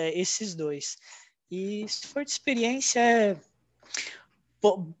 esses dois. E se for de experiência,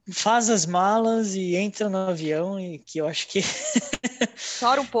 pô, faz as malas e entra no avião, e que eu acho que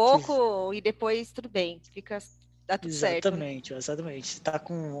Chora um que pouco e depois tudo bem. Dá tudo certo, né? exatamente, exatamente. Você tá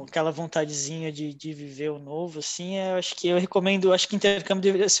com aquela vontadezinha de viver o novo, assim, eu acho que eu recomendo, acho que intercâmbio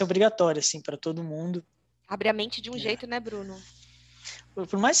deveria ser obrigatório, assim, para todo mundo. Abre a mente de um jeito, né, Bruno?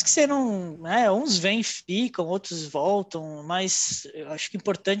 Por mais que você não, né, uns vêm e ficam, outros voltam, mas eu acho que o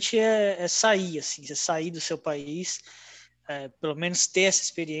importante é sair, assim, você sair do seu país, pelo menos ter essa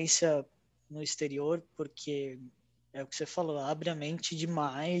experiência no exterior, porque é o que você falou, abre a mente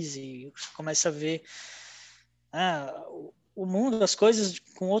demais e você começa a ver o mundo, as coisas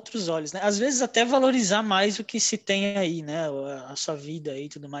com outros olhos, né? Às vezes até valorizar mais o que se tem aí, né? A sua vida aí e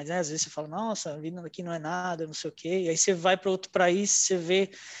tudo mais, né? Às vezes você fala, nossa, a vida aqui não é nada, não sei o quê, e aí você vai para outro país, você vê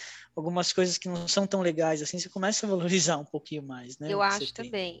algumas coisas que não são tão legais assim, você começa a valorizar um pouquinho mais, né? Eu O que você acho tem.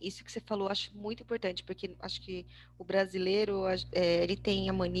 também, isso que você falou, eu acho muito importante, porque acho que o brasileiro, ele tem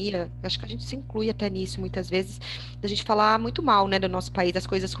a mania, acho que a gente se inclui até nisso muitas vezes, da gente falar muito mal, né, do nosso país, das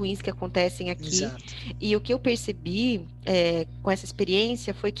coisas ruins que acontecem aqui. Exato. E o que eu percebi com essa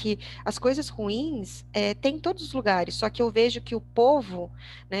experiência foi que as coisas ruins tem em todos os lugares, só que eu vejo que o povo,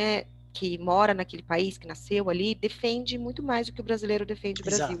 né, que mora naquele país, que nasceu ali, defende muito mais do que o brasileiro defende o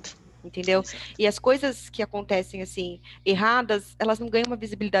Brasil. Exato. Entendeu? Exato. E as coisas que acontecem assim erradas, elas não ganham uma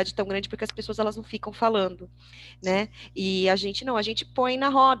visibilidade tão grande porque as pessoas elas não ficam falando, Sim. né? E a gente não, a gente põe na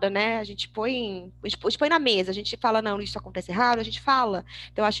roda, né? A gente põe na mesa, a gente fala, não, isso acontece errado, a gente fala.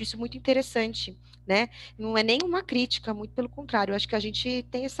 Então, eu acho isso muito interessante, né? Não é nem uma crítica, muito pelo contrário, eu acho que a gente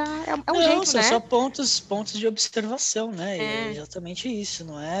tem é um Não, jeito, são só né? pontos de observação, né? E é É, exatamente isso,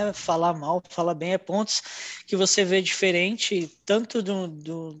 não é falar mal, falar bem, é pontos que você vê diferente, tanto de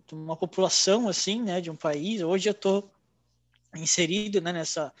uma população, assim, né, de um país. Hoje eu estou inserido, né,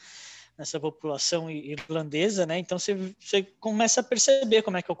 nessa população irlandesa, né? Então você começa a perceber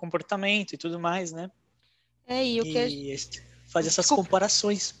como é que é o comportamento e tudo mais, né? e o que E faz essas desculpa.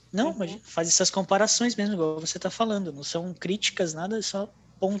 comparações. Não, mas Uhum. faz essas comparações mesmo, igual você está falando. Não são críticas, nada, é só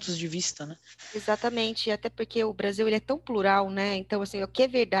pontos de vista, né? Exatamente, até porque o Brasil ele é tão plural, né? Então, assim, o que é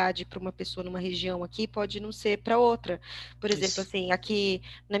verdade para uma pessoa numa região aqui pode não ser para outra. Por exemplo, Isso. assim, aqui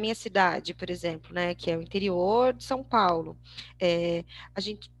na minha cidade, por exemplo, né, que é o interior de São Paulo, a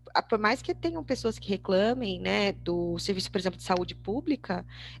gente, por mais que tenham pessoas que reclamem, né, do serviço, por exemplo, de saúde pública,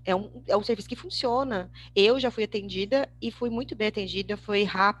 é um serviço que funciona. Eu já fui atendida e fui muito bem atendida, foi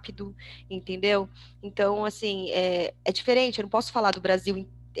rápido, entendeu? Então, assim, é diferente. Eu não posso falar do Brasil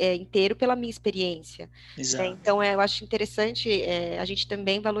inteiro pela minha experiência, né? Exato. Então, eu acho interessante a gente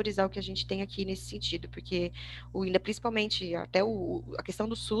também valorizar o que a gente tem aqui nesse sentido, porque ainda principalmente até a questão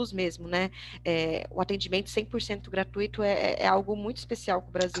do SUS mesmo, né? O atendimento 100% gratuito é algo muito especial que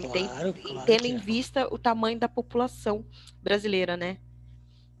o Brasil tem, Claro, claro tendo que em é. vista o tamanho da população brasileira, né?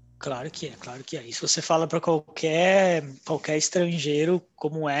 Claro que é, claro que é. Isso você fala para qualquer estrangeiro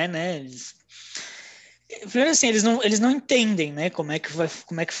como é, né? Primeiro assim, eles não entendem, né, como é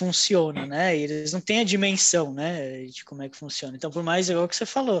que funciona, né? E eles não têm a dimensão, né, de como é que funciona. Então, por mais igual que você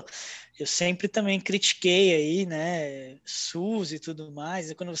falou, eu sempre também critiquei aí, né, SUS e tudo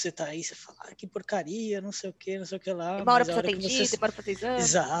mais. E quando você tá aí, você fala, que porcaria, não sei o que lá, Demora mas para a ser hora que você. atendido, demora para ter exame.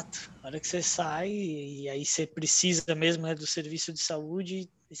 Exato, a hora que você sai e aí você precisa mesmo, né, do serviço de saúde,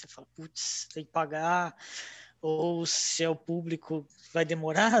 e você fala, putz, tem que pagar, ou se é o público, vai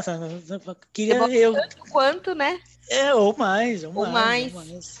demorar. Queria Demora eu. tanto quanto, né? Ou mais, ou Ou mais, ou mais.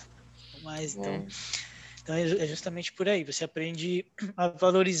 mais, ou mais. Então, É. então é justamente por aí. Você aprende a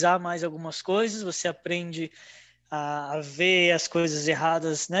valorizar mais algumas coisas, você aprende a ver as coisas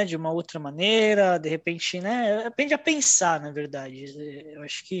erradas, né, de uma outra maneira, de repente, né, aprende a pensar, na verdade. Eu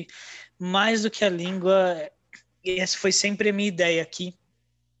acho que mais do que a língua, essa foi sempre a minha ideia aqui,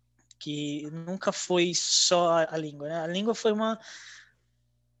 que nunca foi só a língua, né? A língua foi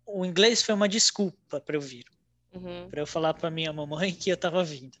o inglês foi uma desculpa para eu vir, Uhum, para eu falar para minha mamãe que eu estava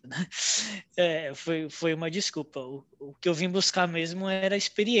vindo, né? Foi uma desculpa. O que eu vim buscar mesmo era a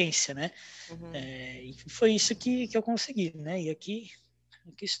experiência, né? uhum. E foi isso que eu consegui, né? E aqui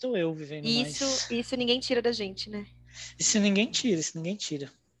estou eu vivendo E isso, mais. isso ninguém tira da gente, né? Isso ninguém tira, isso ninguém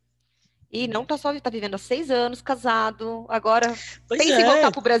tira. E não Ninguém tá tira. só, tá vivendo há 6 anos, casado. Agora, Pois pensa em voltar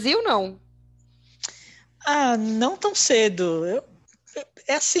é. pro Brasil, não? Ah, não tão cedo.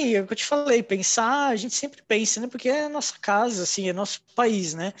 É assim, é o que eu te falei, pensar, a gente sempre pensa, né? Porque é a nossa casa, assim, é nosso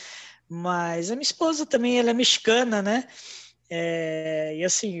país, né? Mas a minha esposa também, ela é mexicana, né? E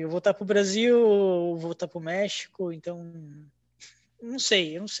assim, eu voltar para o Brasil, voltar para o México, então eu não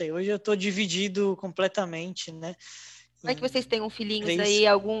sei. Hoje eu estou dividido completamente, né? Vai que vocês Em tenham filhinhos três. aí,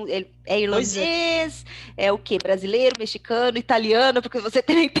 algum é Pois é, irlandês, é o quê? Brasileiro, mexicano, italiano, porque você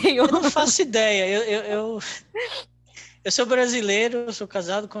também tem um. eu não faço ideia. Eu sou brasileiro, eu sou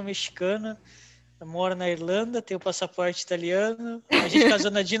casado com uma mexicana, eu moro na Irlanda, tenho passaporte italiano, a gente casou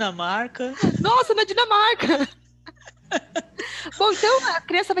na Dinamarca. Nossa, na Dinamarca! Bom, então a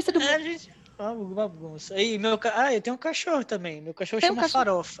criança vai ser do A mundo. gente, uma bagunça. Eu tenho um cachorro também. Meu cachorro Tem um chama cachorro.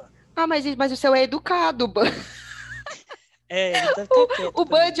 Farofa. Ah, mas o seu é educado. Ele deve estar quieto O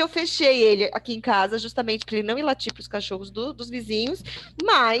por aí. Bud, eu fechei ele aqui em casa, justamente para ele não ir latir para os cachorros dos vizinhos,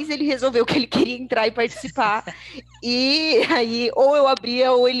 mas ele resolveu que ele queria entrar e participar. E aí, ou eu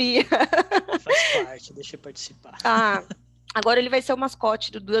abria, ou ele ia. Faz parte, deixa eu participar. Ah, Agora ele vai ser o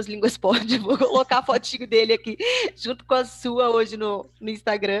mascote do Duas Línguas Pod. Vou colocar a fotinho dele aqui, junto com a sua hoje no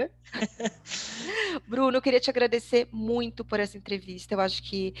Instagram. Bruno, eu queria te agradecer muito por essa entrevista. Eu acho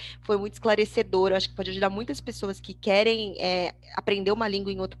que foi muito esclarecedora. Eu acho que pode ajudar muitas pessoas que querem aprender uma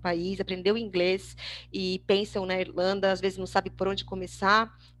língua em outro país, aprender o inglês e pensam na Irlanda, às vezes não sabe por onde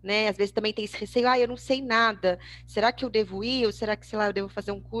começar, né? Às vezes também tem esse receio, eu não sei nada. Será que eu devo ir? Ou será que, sei lá, eu devo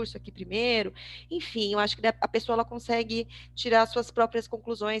fazer um curso aqui primeiro? Enfim, eu acho que a pessoa ela consegue tirar suas próprias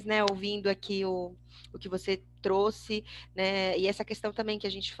conclusões, né? Ouvindo aqui o que você trouxe, né? E essa questão também que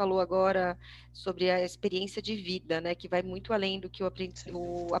a gente falou agora sobre a experiência de vida, né? Que vai muito além do que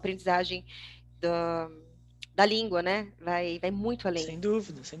o aprendizagem da língua, né? Vai muito além. Sem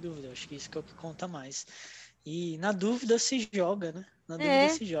dúvida, sem dúvida. Acho que isso que é o que conta mais. E na dúvida se joga, né? Na dúvida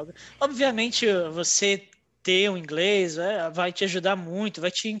se joga. Obviamente, você ter o inglês vai te ajudar muito,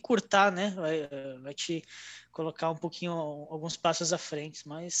 vai te encurtar, né? Vai te colocar um pouquinho, alguns passos à frente,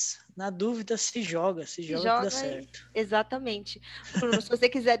 mas na dúvida se joga que dá certo. Exatamente. Bruno, se você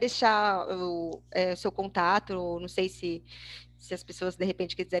quiser deixar o seu contato, não sei se as pessoas de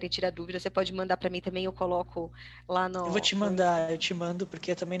repente quiserem tirar dúvida, você pode mandar para mim também, eu coloco lá no... Eu vou te mandar, eu te mando,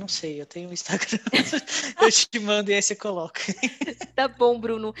 porque eu também não sei, eu tenho um Instagram, eu te mando e aí você coloca. Tá bom,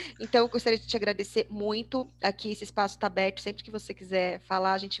 Bruno. Então, eu gostaria de te agradecer muito. Aqui esse espaço está aberto, sempre que você quiser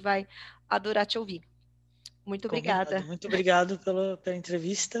falar, a gente vai adorar te ouvir. Muito obrigada. Muito obrigado pela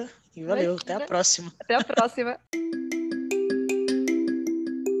entrevista e valeu, até a próxima. Até a próxima.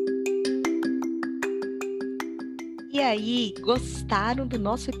 E aí, gostaram do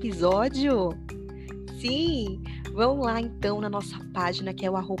nosso episódio? Sim! Vão lá então na nossa página, que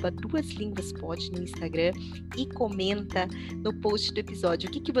é o @duaslínguaspod no Instagram, e comenta no post do episódio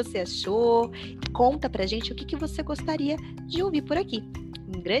o que você achou, conta pra gente o que você gostaria de ouvir por aqui.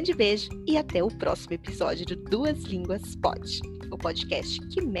 Um grande beijo e até o próximo episódio do Duas Línguas Pod, o podcast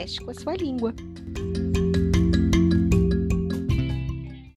que mexe com a sua língua.